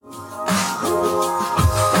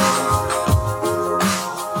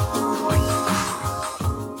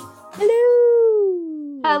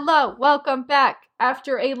Hello, welcome back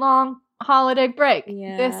after a long holiday break.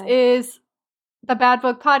 Yeah. This is the Bad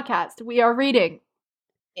Book Podcast. We are reading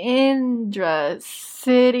Indra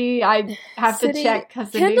City. I have to check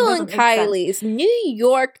because Kendall and Kylie's New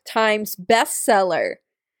York Times bestseller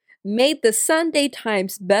made the Sunday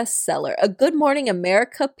Times bestseller, a Good Morning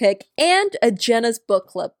America pick, and a Jenna's Book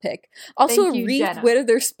Club pick. Also, a Reese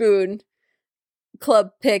Witherspoon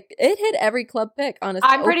club pick. It hit every club pick, honestly.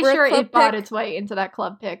 I'm pretty sure it bought its way into that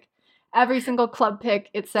club pick. Every single club pick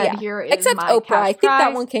it said here is except my Oprah. cash I think prize.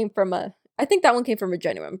 that one came from a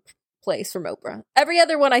genuine place from Oprah. Every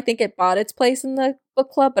other one, I think it bought its place in the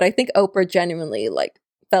book club, but I think Oprah genuinely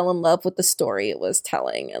fell in love with the story it was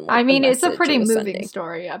telling. And I mean, it's a pretty moving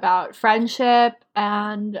story about friendship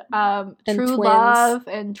and true love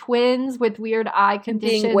and twins with weird eye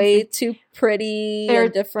conditions. Being way too pretty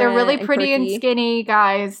and different. They're really pretty and skinny,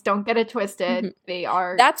 guys. Don't get it twisted. Mm-hmm. They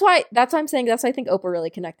are. That's why I'm saying that's why I think Oprah really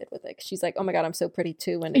connected with it. She's like, oh my God, I'm so pretty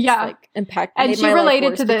too. And it's impacted. And she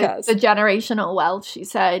related to the generational wealth. She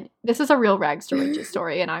said, this is a real rags to riches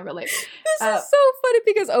story. And I relate. This is so funny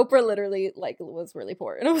because Oprah literally was really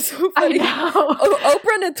poor. And it was so funny. I know.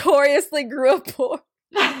 Oprah notoriously grew up poor.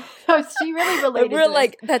 So she really related. We're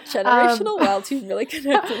like that generational wealth. She's really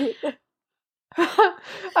connected with it.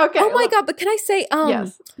 Okay. Oh my God! But can I say?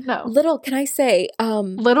 Yes. No. Little. Can I say?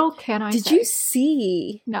 Little. Can I? Did you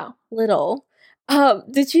see? No. Little.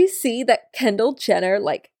 Did you see that Kendall Jenner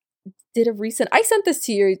did a recent? I sent this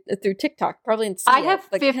to you through TikTok. Probably didn't see I have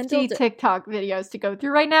 50 TikTok videos to go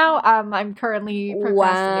through right now. I'm currently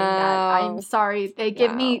procrastinating that. I'm sorry. They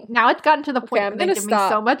give me now. It's gotten to the point where they give me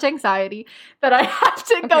so much anxiety that I have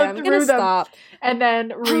to go through them and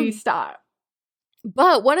then restart.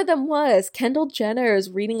 But one of them was Kendall Jenner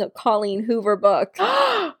is reading a Colleen Hoover book.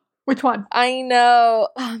 Which one? I know.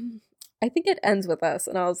 I think it ends with us,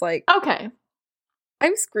 and I was like, okay.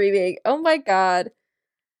 I'm screaming. Oh my God.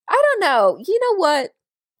 I don't know. You know what?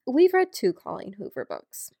 We've read 2 Colleen Hoover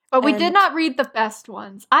books. But we did not read the best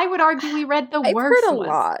ones. I would argue we read the worst ones. I've heard a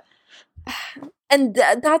lot. And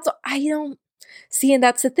that's, I don't, see, and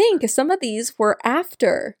that's the thing, because some of these were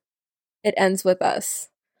after It Ends With Us.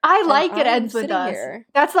 I like It Ends With Us.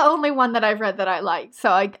 That's the only one that I've read that I like,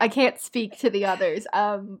 so I can't speak to the others.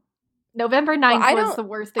 November 9th was the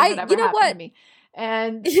worst thing that ever happened to me.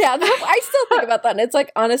 And yeah, I still think about that, and it's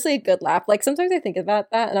honestly a good laugh. Sometimes I think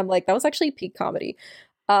about that, and I'm like, that was actually peak comedy.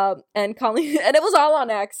 And Colleen, and it was all on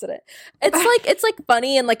accident. It's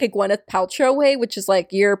funny in a Gwyneth Paltrow way, which is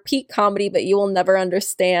you're peak comedy, but you will never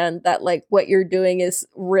understand that what you're doing is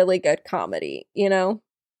really good comedy. You know,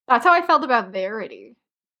 that's how I felt about Verity.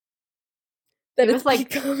 That it was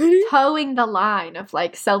towing the line of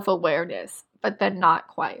self-awareness, but then not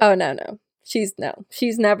quite. Oh no. She's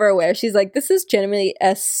never aware. She's this is genuinely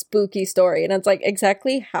a spooky story. And it's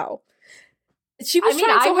exactly how? She was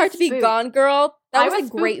trying so hard to be Gone Girl. That was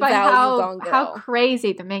a great value Gone Girl. How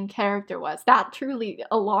crazy the main character was. That truly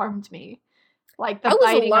alarmed me. I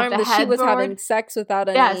was alarmed that she was having sex without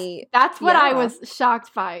any... Yes, that's what I was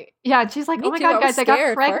shocked by. Yeah, and she's like, oh my God, guys, I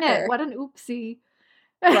got pregnant. What an oopsie.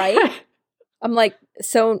 Right? I'm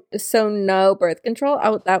so no birth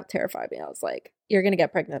control? That terrified me. I was like, you're going to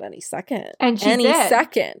get pregnant any second. And she did.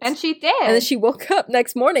 Second. And she did. And then she woke up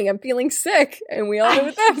next morning and feeling sick. And we all know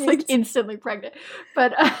what that means. Instantly pregnant.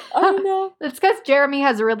 But oh no. It's because Jeremy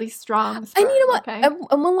has a really strong sperm, and you know what? Okay?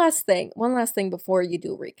 And one last thing before you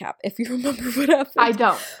do a recap, if you remember what happened. I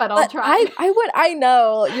don't, but I'll try. I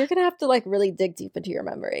know. You're going to have to really dig deep into your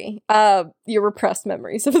memory. Your repressed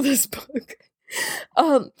memories of this book.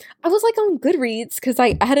 I was on Goodreads because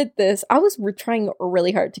I added this. I was trying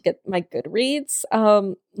really hard to get my Goodreads.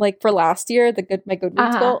 For last year, my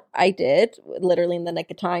Goodreads goal, I did literally in the nick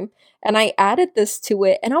of time, and I added this to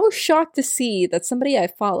it. And I was shocked to see that somebody I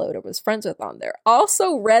followed or was friends with on there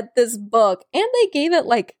also read this book, and they gave it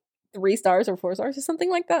 3 stars or 4 stars or something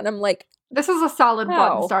like that. And I'm like, this is a solid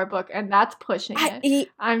 1-star book, and that's pushing it.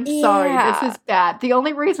 I'm sorry, this is bad. The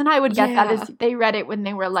only reason I would get that is they read it when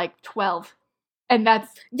they were 12. And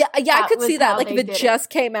that's I could see that if it just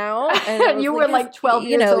came out and you were 12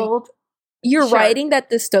 years old. You're riding that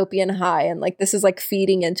dystopian high, and this is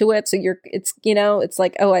feeding into it. So it's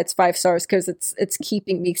it's 5 stars because it's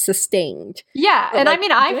keeping me sustained. Yeah, but, and I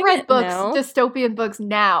mean I've read books, dystopian books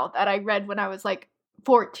now that I read when I was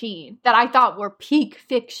 14 that I thought were peak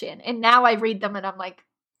fiction, and now I read them and I'm like,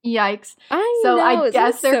 yikes. I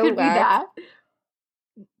guess there could be that.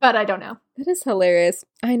 But I don't know. That is hilarious.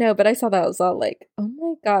 I know, but I saw that. I was all oh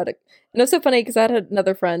my God. And it was so funny because I had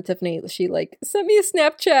another friend, Tiffany, she sent me a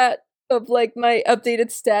Snapchat of like my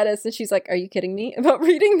updated status, and she's like, "Are you kidding me about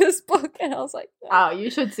reading this book?" And I was like, no. "Oh,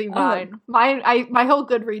 you should see mine. My whole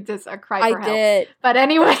Goodreads is a cry for help." I did. But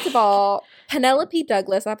anyway, first of all, Penelope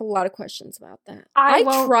Douglas. I have a lot of questions about that. I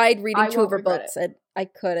tried reading 2 of her books, and I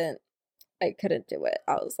couldn't do it.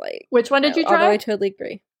 I was like, which one did you try? Although I totally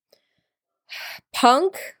agree.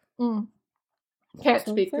 Punk. Can't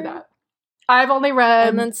speak to that. I've only read,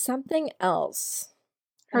 and then something else.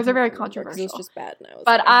 Hers are very controversial. It was just bad.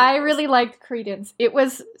 But I really liked Credence. It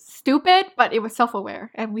was stupid, but it was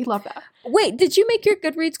self-aware, and we love that. Wait, did you make your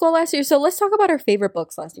Goodreads goal last year? So let's talk about our favorite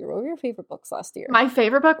books last year. What were your favorite books last year? My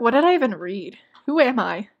favorite book? What did I even read? Who am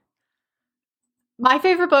I? My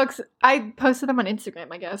favorite books, I posted them on Instagram,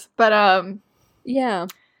 I guess. But, yeah.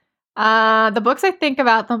 The books I think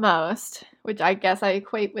about the most, which I guess I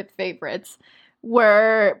equate with favorites,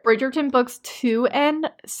 were Bridgerton books 2 and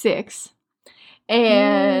 6.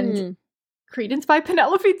 And Credence by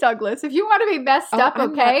Penelope Douglas. If you want to be messed up,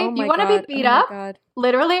 okay? You want to be beat up?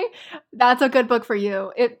 Literally, that's a good book for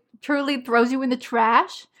you. It truly throws you in the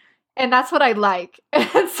trash. And that's what I like.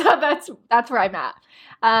 And so that's where I'm at.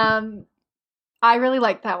 I really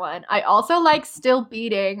like that one. I also like Still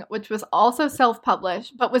Beating, which was also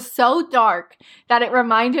self-published, but was so dark that it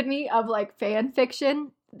reminded me of like fan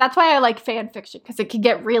fiction. That's why I like fan fiction, because it can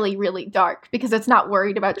get really, really dark because it's not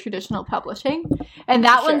worried about traditional publishing. And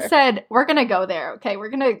that one said, we're going to go there, okay? We're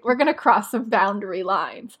going to cross some boundary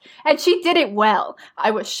lines. And she did it well.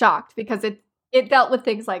 I was shocked because it dealt with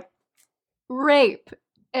things like rape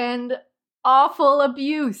and awful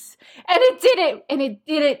abuse. And it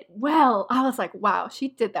did it well. I was like, wow, she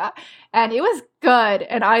did that. And it was good,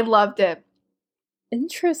 and I loved it.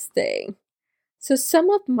 Interesting. So some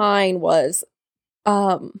of mine was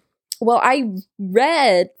I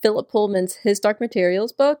read Philip Pullman's His Dark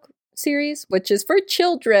Materials book series, which is for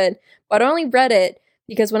children, but I only read it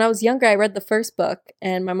because when I was younger, I read the first book,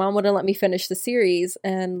 and my mom wouldn't let me finish the series.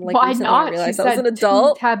 And like, recently I realized I was an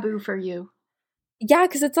adult. Taboo for you. Yeah,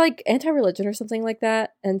 because it's like anti-religion or something like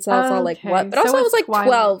that. And so I was all like, what? But also I was like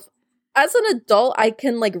 12. As an adult, I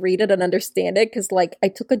can like read it and understand it because like I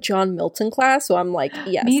took a John Milton class. So I'm like,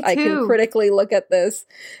 yes, I can critically look at this.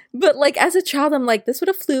 But like as a child, I'm like, this would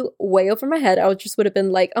have flew way over my head. I just would have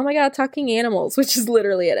been like, oh my God, talking animals, which is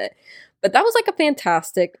literally in it. But that was like a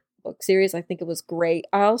fantastic book series. I think it was great.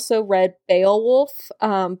 I also read Beowulf,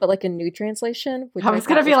 but like a new translation. Which I was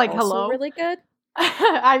going to be like, hello? Really good.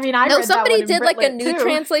 I mean, I read somebody that one did like a new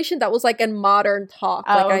translation that was like in modern talk.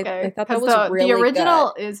 Like I thought that was really good. The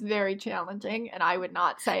original is very challenging, and I would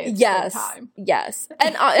not say it's good time. Yes,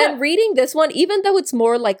 and reading this one, even though it's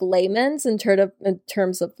more like layman's in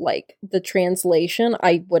terms of like the translation,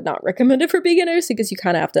 I would not recommend it for beginners because you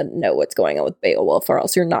kind of have to know what's going on with Beowulf, or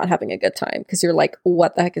else you're not having a good time because you're like,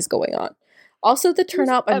 what the heck is going on? Also, The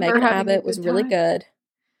Turnout by Megan Abbott was really good.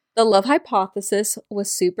 The Love Hypothesis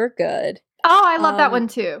was super good. Oh, I love that one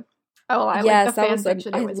too. Oh, I like the fan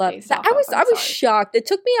fiction it was based off of. I was shocked. It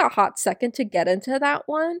took me a hot second to get into that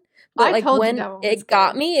one. But like when it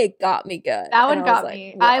got me good. That one got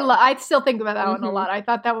me. Wow. I still think about that one a lot. I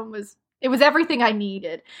thought that one was everything I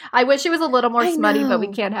needed. I wish it was a little more smutty, but we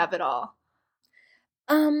can't have it all.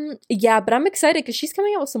 Yeah, but I'm excited because she's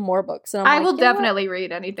coming out with some more books. And I will definitely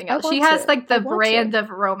read anything else. She has like the brand of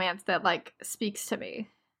romance that like speaks to me.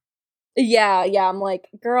 Yeah, I'm like,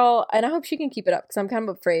 girl, and I hope she can keep it up because I'm kind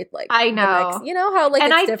of afraid. Like, I know, you know how like,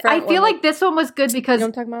 and it's different. I feel like this one was good because you know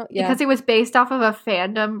what I'm talking about? Yeah. Because it was based off of a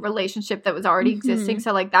fandom relationship that was already existing.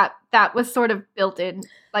 So like that was sort of built in,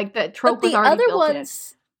 like the trope was already built in.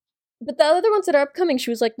 But the other ones that are upcoming, she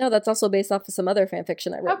was like, no, that's also based off of some other fan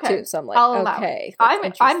fiction I wrote too. So I'm like, okay,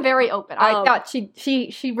 I'm very open. I thought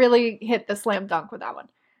she really hit the slam dunk with that one.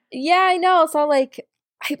 Yeah, I know. So like.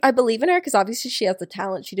 I believe in her because obviously she has the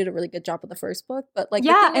talent. She did a really good job with the first book, but like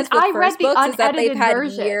and I read the unedited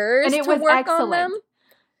version, years and it was to work excellent. On them.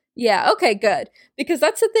 Yeah, okay, good. Because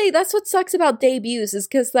that's the thing. That's what sucks about debuts is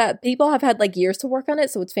because that people have had like years to work on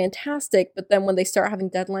it, so it's fantastic. But then when they start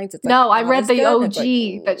having deadlines, it's like, no. I read the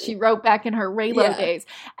OG that she wrote back in her Raylo days,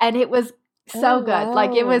 and it was so good. Wow.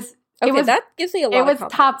 Like it was. That gives me a lot. It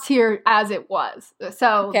was top tier as it was.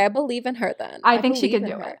 So okay, I believe in her then. I think she can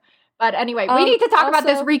do it. But anyway, we need to talk about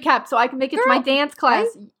this recap so I can make it to my dance class.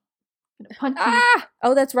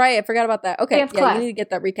 Oh, that's right. I forgot about that. Okay, dance class. You need to get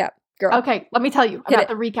that recap, girl. Okay, let me tell you about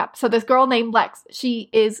the recap. So this girl named Lex, she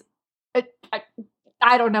is,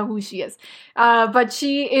 I don't know who she is, but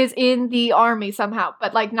she is in the army somehow,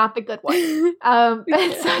 but like not the good one.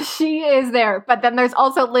 And so she is there. But then there's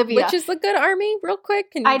also Livia. Which is the good army, real quick?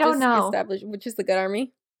 Can you establish which is the good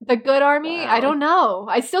army? The good army? Wow. I don't know.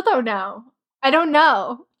 I still don't know. I don't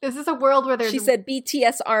know. This is a world where there's... She said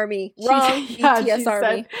BTS Army. Wrong. BTS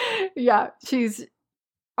Army. She's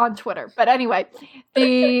on Twitter. But anyway,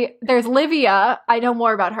 there's Livia. I know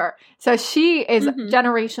more about her. So she is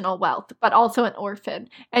generational wealth, but also an orphan.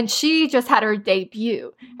 And she just had her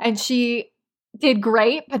debut. And she did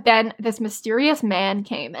great, but then this mysterious man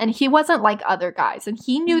came. And he wasn't like other guys. And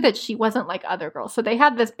he knew that she wasn't like other girls. So they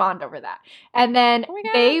had this bond over that. And then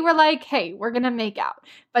they were like, hey, we're going to make out.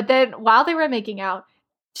 But then while they were making out,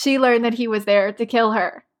 she learned that he was there to kill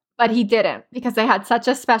her. But he didn't, because they had such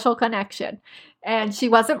a special connection. And she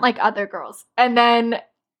wasn't like other girls. And then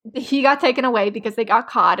he got taken away because they got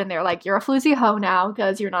caught. And they're like, you're a floozy hoe now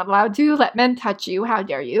because you're not allowed to let men touch you. How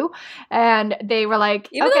dare you? And they were like,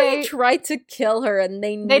 even though he tried to kill her and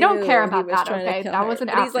they don't care about that, okay? That was an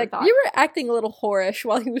afterthought. He's like, you were acting a little whorish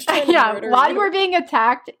while he was trying to murder while you were being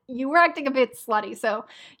attacked, you were acting a bit slutty. So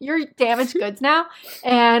you're damaged goods now.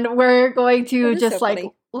 And we're going to just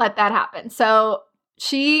so let that happen. So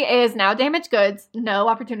she is now damaged goods. No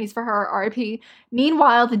opportunities for her. RIP.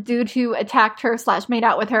 Meanwhile, the dude who attacked her / made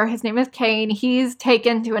out with her, his name is Kane. He's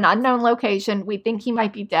taken to an unknown location. We think he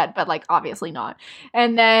might be dead, but obviously not.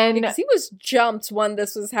 And then because he was jumped when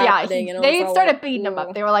this was happening. Yeah, they started beating him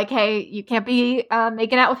up. They were like, "Hey, you can't be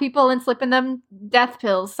making out with people and slipping them death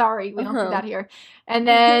pills. Sorry, we don't do that here." And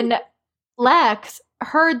then Lex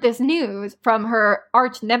heard this news from her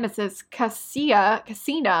arch nemesis,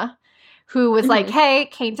 Cassina, who was like, hey,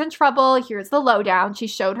 Kane's in trouble. Here's the lowdown. She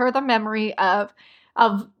showed her the memory of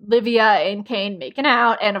Livia and Kane making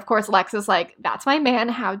out. And of course, Lex is like, that's my man.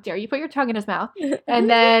 How dare you put your tongue in his mouth? And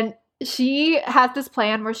then she has this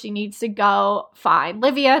plan where she needs to go find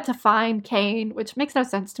Livia to find Kane, which makes no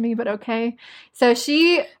sense to me, but okay. So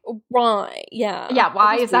she... Right, yeah. Yeah,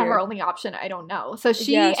 why is that her only option? I don't know. So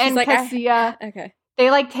she and like, Cassia... Okay.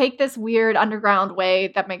 They take this weird underground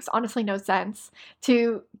way that makes honestly no sense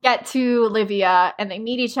to get to Livia, and they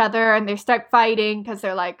meet each other and they start fighting because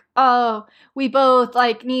they're like, oh, we both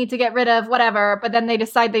need to get rid of whatever, but then they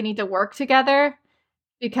decide they need to work together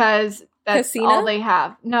because that's all they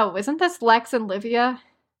have. No, isn't this Lex and Livia?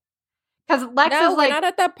 Because Lex is we're not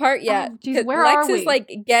at that part yet. Where Lex are we?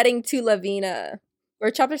 is getting to Lavina. We're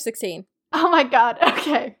chapter 16. Oh my god,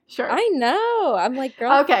 okay, sure. I know. I'm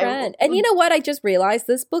girlfriend. Okay. And you know what? I just realized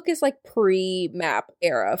this book is pre-map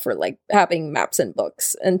era for having maps in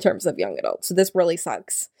books in terms of young adults. So this really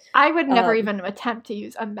sucks. I would never even attempt to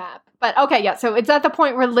use a map. But okay, yeah, so it's at the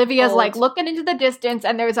point where Livia's looking into the distance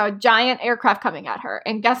and there's a giant aircraft coming at her.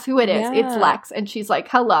 And guess who it is? Yeah. It's Lex. And she's like,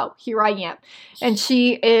 hello, here I am. And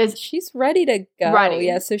she's ready to go. Ready.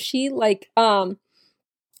 Yeah, so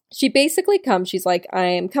she basically comes, she's like,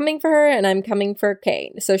 I'm coming for her and I'm coming for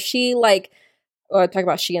Kane. So she talk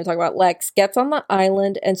about Lex, gets on the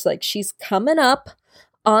island and she's coming up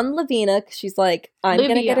on Lavina because she's like, I'm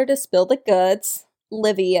going to get her to spill the goods,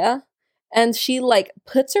 Livia. And she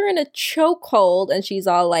puts her in a chokehold and she's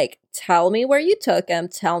all like, tell me where you took him.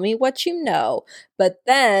 Tell me what you know. But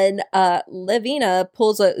then Lavina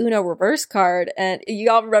pulls a Uno reverse card and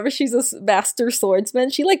y'all remember she's a master swordsman.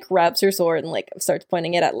 She grabs her sword and starts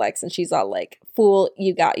pointing it at Lex and she's all like, fool,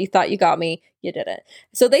 you thought you got me. You didn't.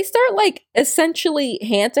 So they start essentially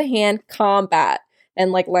hand-to-hand combat.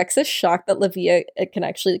 And Lex is shocked that Livia can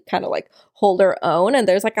actually kind of hold her own. And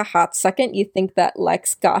there's a hot second you think that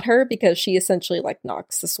Lex got her because she essentially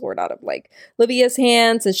knocks the sword out of Livia's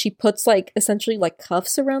hands. And she puts essentially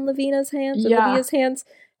cuffs around Lavina's hands and Livia's hands.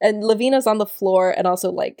 And Lavina's on the floor and also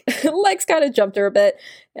Lex kind of jumped her a bit.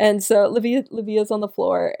 And so Livia's on the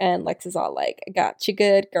floor and Lex is all like, got you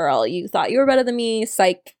good, girl. You thought you were better than me.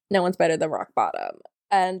 Psych. No one's better than rock bottom.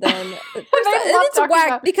 And then it's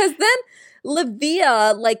whack because then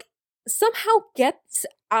Livia somehow gets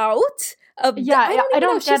out of I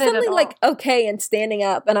don't she's get it at all. Okay and standing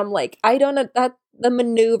up and I'm like, I don't know that the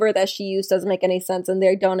maneuver that she used doesn't make any sense and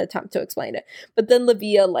they don't attempt to explain it. But then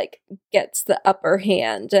Livia gets the upper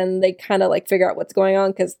hand and they kind of figure out what's going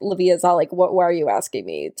on because Livia's all like, why are you asking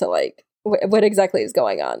me to what exactly is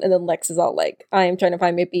going on? And then Lex is all like, I am trying to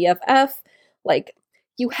find my BFF.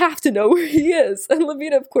 You have to know where he is. And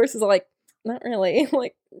Lavina, of course, is like, not really.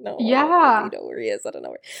 No. I don't know where he is. I don't know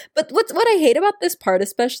where. But what I hate about this part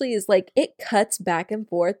especially is it cuts back and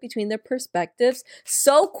forth between their perspectives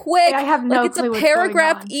so quick. I have no clue it's a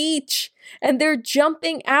paragraph each. And they're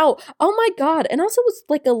jumping out. Oh my god. And also it's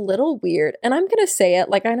a little weird. And I'm gonna say it,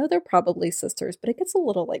 I know they're probably sisters, but it gets a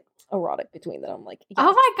little erotic between them. I'm like, yes.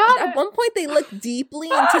 Oh my god. At one point they look deeply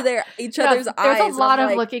into each other's eyes. There's a lot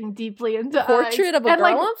of looking deeply into portrait of a girl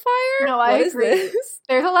on fire? No, I agree.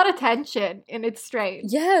 There's a lot of tension and it's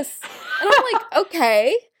strange. Yes. And I'm like,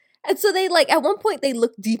 okay. And so they like at one point they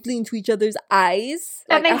look deeply into each other's eyes.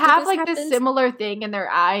 And they have like this similar thing in their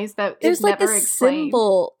eyes that there's like a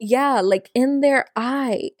symbol. Yeah, like in their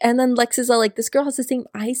eye. And then Lex is all like, this girl has the same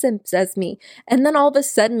eyes as me. And then all of a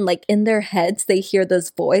sudden, like in their heads, they hear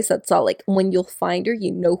this voice that's all like, when you'll find her,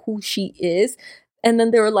 you know who she is. And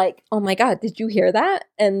then they were like, oh my God, did you hear that?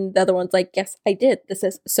 And the other one's like, yes, I did. This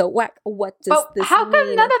is so whack. What does this how mean? How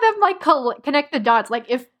come none of them like connect the dots? Like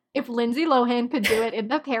if Lindsay Lohan could do it in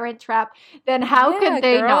The Parent Trap, then how could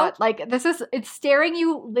they not? Like, it's staring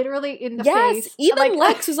you literally in the face. Yes, even like,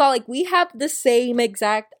 Lex was all like, we have the same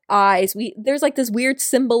exact eyes. There's like this weird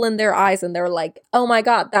symbol in their eyes, and they're like, oh my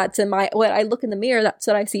God, that's when I look in the mirror, that's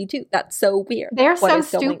what I see too. That's so weird. They're so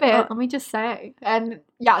stupid, let me just say. And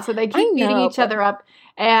yeah, so they keep beating each other up.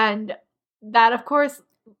 And that, of course,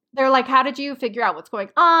 they're like, how did you figure out what's going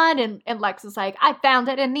on? And Lex is like, I found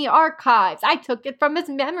it in the archives. I took it from his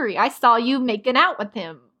memory. I saw you making out with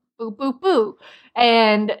him. Boo, boo, boo.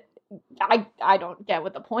 And I don't get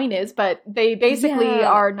what the point is, but they basically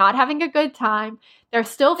are not having a good time. They're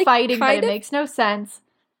still fighting, but it makes no sense.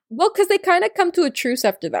 Well, because they kind of come to a truce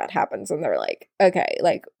after that happens, and they're like, okay,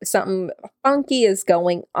 like, something funky is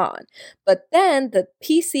going on. But then the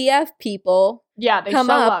PCF people they come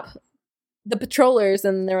up. The patrollers,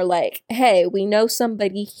 and they're like, hey, we know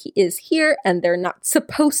somebody is here and they're not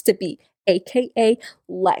supposed to be, aka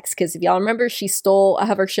Lex, because if y'all remember, she stole a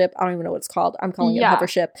hover ship. I don't even know what it's called. I'm calling it a hover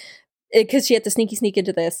ship because she had to sneak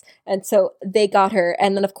into this, and so they got her.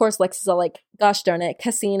 And then of course Lex is all like, gosh darn it,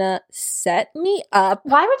 Cassina set me up.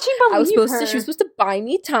 Why would she believe her? She was supposed to buy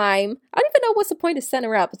me time. I don't even know what's the point of setting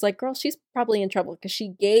her up. It's like, girl, she's probably in trouble because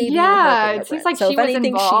she gave it seems like so she if was anything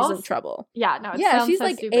involved. She's in trouble. She's so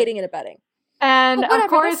like stupid. aiding and abetting. And of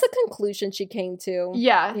course, that's the conclusion she came to.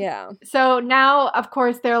 Yeah. So now, of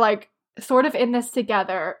course, they're like sort of in this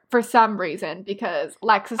together for some reason because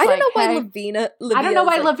Lex is I don't know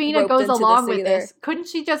why Lavina goes along with this. Couldn't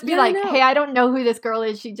she just be like, hey, I don't know who this girl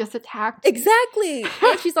is. She just attacked me. Exactly.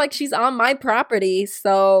 And she's like, she's on my property.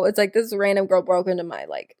 So it's like this random girl broke into my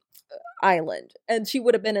like island, and she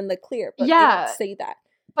would have been in the clear. But they don't say that.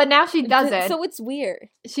 But now she doesn't. So it's weird.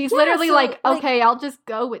 She's literally like, okay, I'll just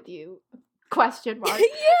go with you. Question mark.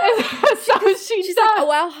 So she's like,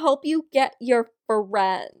 oh, I'll help you get your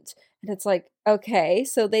friend. And it's like, okay.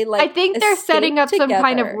 So they like, I think they're setting up some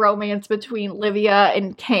kind of romance between Livia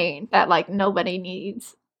and Kane that like nobody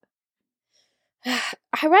needs.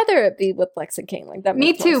 I'd rather it be with Lex and Kane. Like that.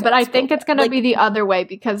 Me too, but I think it's gonna be the other way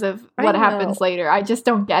because of what happens later. I just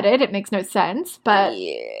don't get it. It makes no sense. But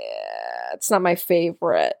it's not my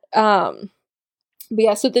favorite. But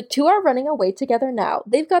yeah, so the two are running away together now.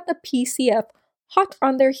 They've got the PCF hot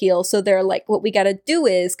on their heels. So they're like, what we got to do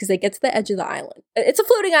is, because they get to the edge of the island. It's a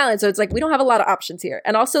floating island, so it's like, we don't have a lot of options here.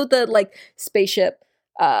 And also the like spaceship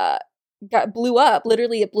blew up.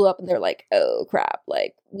 Literally, it blew up and they're like, oh crap,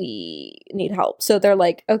 like we need help. So they're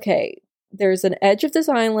like, okay, there's an edge of this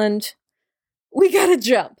island. We got to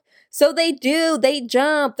jump. So they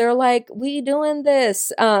jump. They're like, we doing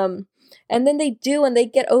this. And then they do, and they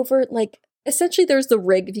get over like, essentially, there's the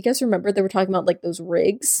rig. If you guys remember, they were talking about like those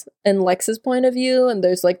rigs in Lex's point of view, and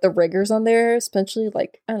there's like the riggers on there. Essentially,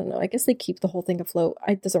 like I don't know. I guess they keep the whole thing afloat.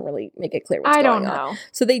 It doesn't really make it clear what's going on. I don't know.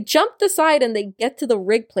 So they jump the side and they get to the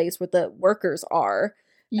rig place where the workers are.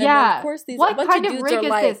 Yeah. And then, of course, what kind of rig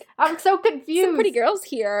is this? I'm so confused. Some pretty girls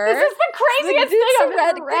here. This is the craziest thing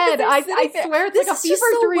I've ever read. I swear it's like a fever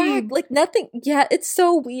dream. Like nothing. Yeah, it's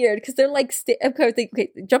so weird because they're like, of course, they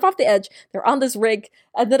jump off the edge. They're on this rig,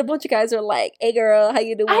 and then a bunch of guys are like, "Hey, girl, how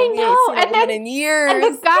you doing?" I know. And then in years, and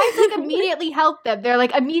the guys like immediately help them. They're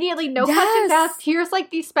like immediately no questions asked. Here's like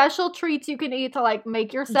these special treats you can eat to like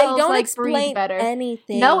make yourselves like breathe better.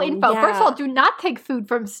 Anything. No info. Yeah. First of all, do not take food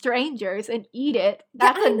from strangers and eat it.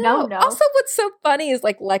 That's a no-no. Also, what's so funny is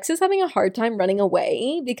like Lex is having a hard time running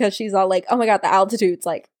away because she's all like, oh my God, the altitude's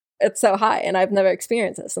like, it's so high and I've never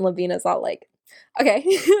experienced this. And Lavina's all like, okay,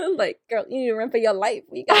 like, girl, you need to run for your life.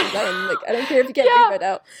 We got to run. Like, I don't care if you can't breathe right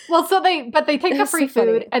now. Well, so they take the free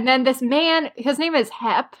food, and then this man, his name is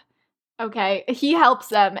Hep. Okay, he helps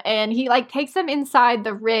them, and he like takes them inside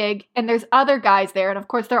the rig, and there's other guys there, and of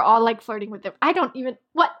course they're all like flirting with them. I don't even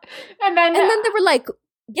and then they were like.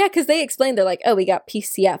 Yeah, because they explained, they're like, oh, we got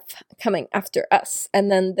PCF coming after us. And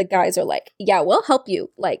then the guys are like, yeah, we'll help you.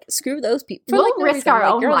 Like, screw those people. We'll risk our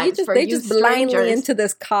own lives for you just blindly into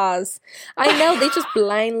this cause. I know, they just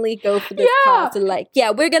blindly go for this cause. They're like,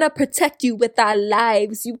 yeah, we're going to protect you with our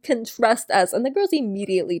lives. You can trust us. And the girls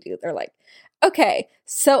immediately do. They're like, okay.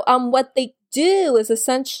 So what they do is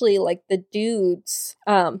essentially, like, the dudes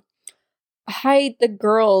hide the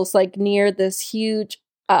girls, like, near this huge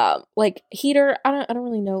like heater. I don't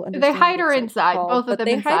really know. They hide her inside. Both of them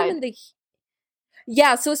they inside. Hide him in the.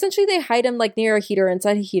 Yeah, so essentially they hide him like near a heater,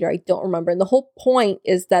 inside a heater. I don't remember. And the whole point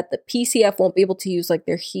is that the PCF won't be able to use like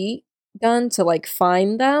their heat gun to like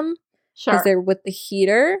find them because they're with the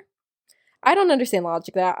heater. I don't understand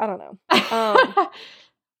logic of that. I don't know.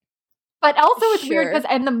 But also it's weird because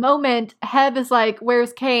in the moment, Heb is like,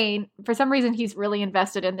 where's Kane? For some reason, he's really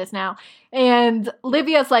invested in this now. And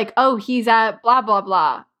Livia's like, oh, he's at blah, blah,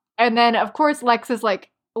 blah. And then, of course, Lex is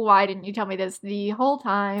like, why didn't you tell me this the whole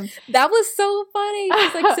time? That was so funny.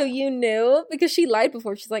 She's like, so you knew? Because she lied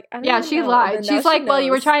before. She's like, I don't know. Yeah, she lied. She's like, well,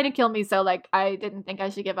 you were trying to kill me, so like, I didn't think I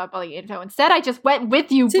should give up all the info. Instead, I just went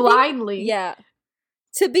with you blindly. Yeah.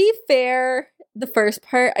 To be fair, the first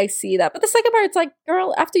part, I see that. But the second part, it's like,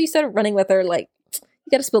 girl, after you started running with her, like,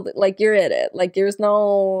 you gotta spill it. Like, you're in it. Like, there's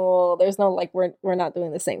no, like, we're not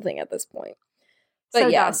doing the same thing at this point.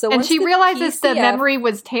 But and she realizes the memory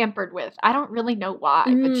was tampered with. I don't really know why,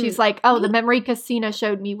 but she's like, oh, the memory Cassina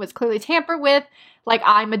showed me was clearly tampered with. Like,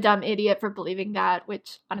 I'm a dumb idiot for believing that,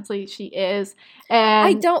 which, honestly, she is. And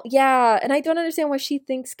I don't understand why she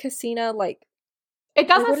thinks Cassina, like, it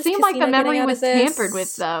doesn't seem like the memory was tampered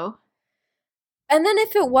with, though. And then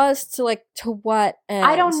if it was, to what end?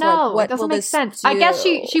 I don't know. Like, what it doesn't make sense. I guess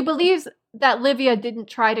she believes that Livia didn't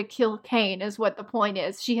try to kill Kane is what the point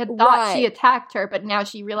is. She had thought she attacked her, but now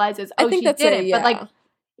she realizes, she didn't. But, like,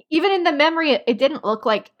 even in the memory, it didn't look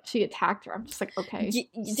like she attacked her. I'm just like, okay. She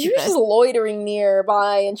was just loitering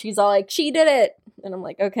nearby, and she's all like, she did it. And I'm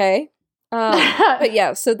like, okay. But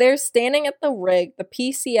yeah, so they're standing at the rig, the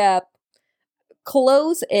PCF,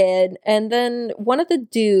 close in, and then one of the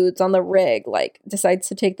dudes on the rig, like, decides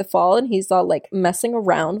to take the fall, and he's all, like, messing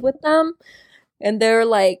around with them. And they're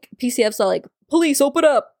like, PCF's all like, police, open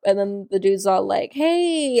up. And then the dude's all like,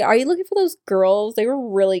 hey, are you looking for those girls? They were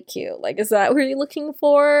really cute. Like, is that what you're looking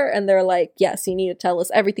for? And they're like, yes, you need to tell us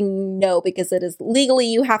everything you know because it is legally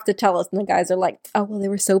you have to tell us. And the guys are like, oh, well, they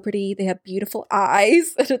were so pretty. They have beautiful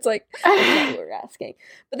eyes. And it's like, that's not what we're asking.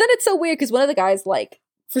 But then it's so weird because one of the guys, like,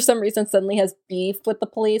 for some reason suddenly has beef with the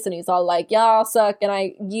police, and he's all like, y'all suck,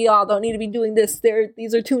 and y'all don't need to be doing this.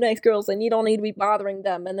 These are two nice girls, and you don't need to be bothering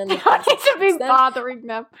them. And then I need to be bothering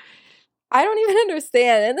them. I don't even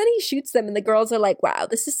understand. And then he shoots them, and the girls are like, wow,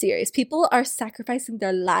 this is serious. People are sacrificing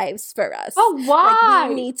their lives for us. Oh, why? Like,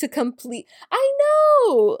 we need to complete. I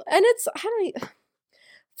know. And it's, I don't even,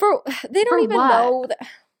 they don't even know that.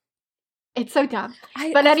 It's so dumb.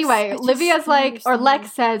 But anyway, Livia's like, or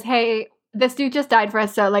Lex says, hey, this dude just died for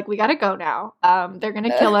us, so, like, we gotta go now. They're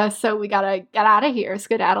gonna kill us, so we gotta get out of here.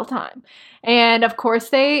 Skedaddle time. And, of course,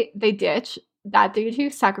 they ditch that dude who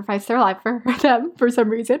sacrificed their life for them for some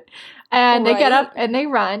reason. And they get up and they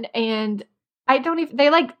run, and they,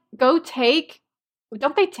 like, don't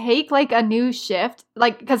they take, like, a new shift?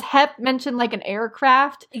 Like, because Hep mentioned, like, an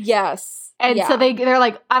aircraft. Yes. And so they're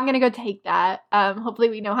like, I'm gonna go take that. Hopefully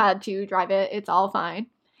we know how to drive it. It's all fine.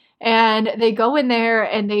 And they go in there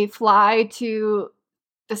and they fly to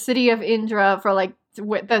the city of Indra for, like,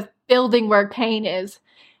 the building where Kane is.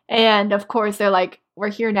 And, of course, they're like, we're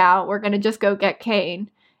here now. We're going to just go get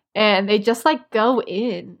Kane. And they just, like, go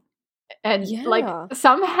in. And, like,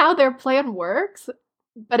 somehow their plan works,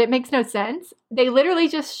 but it makes no sense. They literally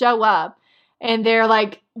just show up and they're,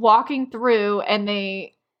 like, walking through and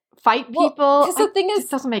they fight people. Because the thing is,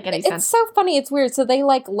 it doesn't make any sense. It's so funny. It's weird. So they,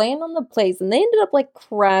 like, land on the place, and they ended up, like,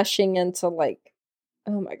 crashing into, like,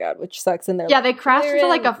 oh my god, which sucks. And they're they crashed into,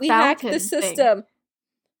 like, a fountain. We hacked the system.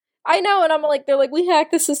 I know, and I'm like, they're like, we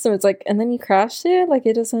hacked the system. It's like, and then you crashed it. Like,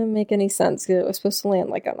 it doesn't make any sense because it was supposed to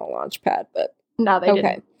land, like, on a launch pad, but no, they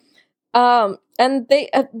didn't. And they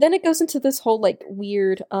then it goes into this whole, like,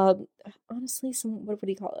 weird, honestly, what do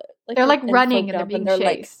you call it? Like, they're, like, running and they're being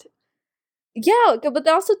chased. Like, yeah, but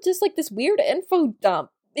they're also just, like, this weird info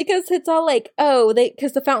dump. Because it's all like,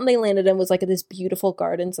 because the fountain they landed in was, like, this beautiful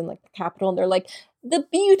gardens in, like, the capital. And they're like, the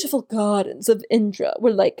beautiful gardens of Indra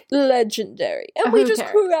were, like, legendary. And we just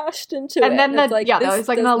crashed into it. And then, there was,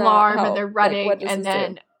 like, an alarm, and they're running. Like, and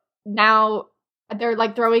then now they're,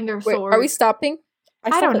 like, throwing their swords. Wait, are we stopping?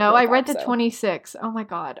 I don't know. I read to 26. Oh my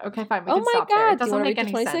god. Okay, fine. We can stop there. It doesn't make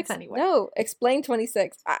any sense anyway. No, explain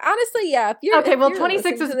 26. Honestly, yeah. Okay, well,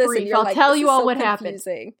 26 is brief. I'll tell you all what happened.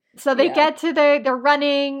 So they get to they're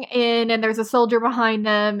running in, and there's a soldier behind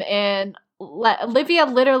them, and Olivia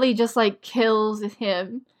literally just, like, kills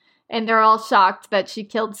him, and they're all shocked that she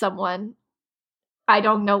killed someone. I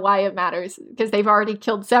don't know why it matters because they've already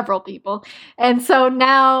killed several people. And so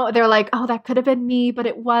now they're like, oh, that could have been me, but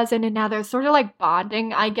it wasn't. And now they're sort of like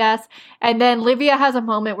bonding, I guess. And then Livia has a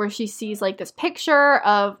moment where she sees like this picture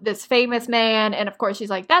of this famous man. And of course she's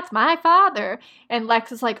like, that's my father. And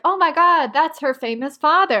Lex is like, oh my God, that's her famous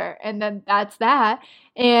father. And then that's that.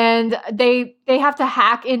 And they have to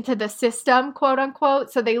hack into the system, quote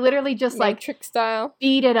unquote. So they literally just Matrix style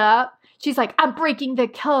beat it up. She's like, I'm breaking the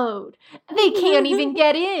code. They can't even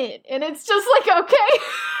get in. And it's just like, okay.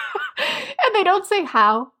 And they don't say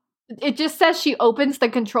how. It just says she opens the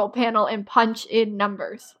control panel and punch in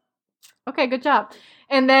numbers. Okay, good job.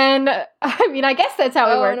 And then, I mean, I guess that's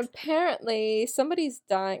how it works. And apparently somebody's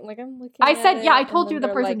dying. Like, I'm looking I said, yeah, I told you the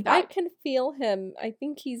person died. I can feel him. I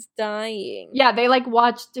think he's dying. Yeah, they like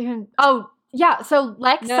watched him. Oh, yeah, so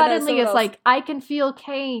Lex suddenly is like, I can feel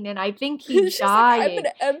Kane, and I think he's dying.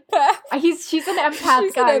 Like, I'm an empath. She's an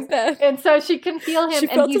empath, guys. And so she can feel him,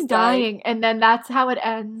 and he's dying. And then that's how it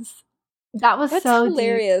ends. That's so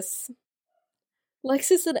hilarious. Deep.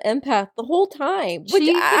 Lex is an empath the whole time.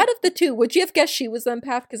 Out of the two, would you have guessed she was an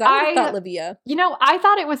empath? Because I would have thought Livia. You know, I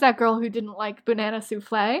thought it was that girl who didn't like banana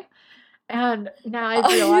souffle. And now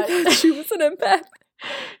I realize she was an empath.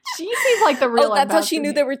 She seems like the real empath. That's how she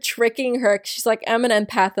knew they were tricking her. She's like, I'm an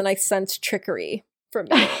empath and I sense trickery from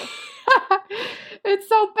you. It's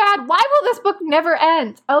so bad. Why will this book never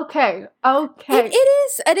end? Okay. It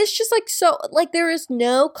is. And it's just like, so, like, there is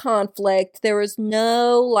no conflict. There is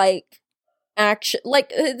no, like, action.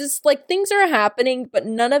 Like, it's like things are happening, but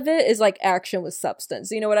none of it is like action with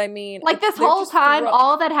substance. You know what I mean? Like, this whole time,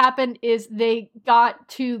 all that happened is they got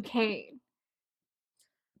to Kane.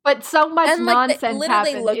 But so much nonsense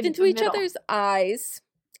happened. They looked into each other's eyes.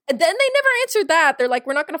 And then they never answered that. They're like,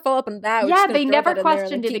 we're not going to follow up on that. Yeah, they never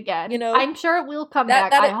questioned it again. You know, I'm sure it will come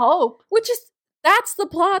back. I hope. That's the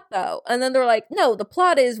plot, though. And then they're like, no, the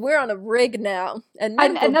plot is we're on a rig now. And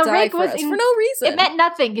the rig was for no reason. It meant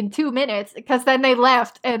nothing in 2 minutes because then they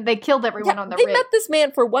left and they killed everyone on the rig. They met this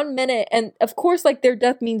man for 1 minute. And of course, like, their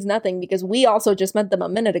death means nothing because we also just met them a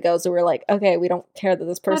minute ago. So we're like, okay, we don't care that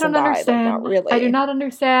this person died. Like, not really. I do not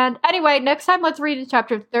understand. Anyway, next time let's read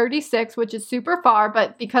chapter 36, which is super far.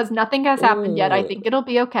 But because nothing has happened yet, I think it'll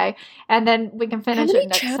be okay. And then we can finish it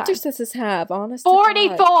next time. How many chapters does this have, honestly?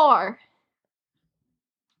 44!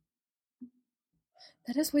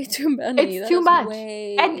 That is way too many. It's too much.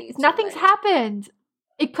 And nothing's happened.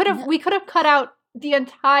 We could have cut out the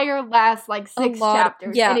entire last, like, 6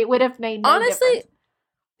 chapters. And it would have made no difference.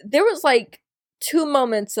 There was, like, 2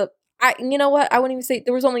 moments of, you know what? I wouldn't even say,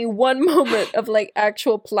 there was only 1 moment of, like,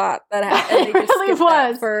 actual plot that happened. It really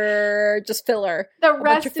was. For just filler. The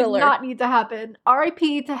rest did not need to happen.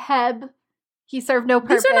 R.I.P. to Heb. He served no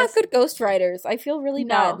purpose. These are not good ghostwriters. I feel really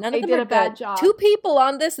bad. None of them did are a bad job. 2 people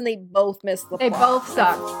on this and they both missed the plot. They both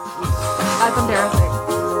sucked. That's embarrassing.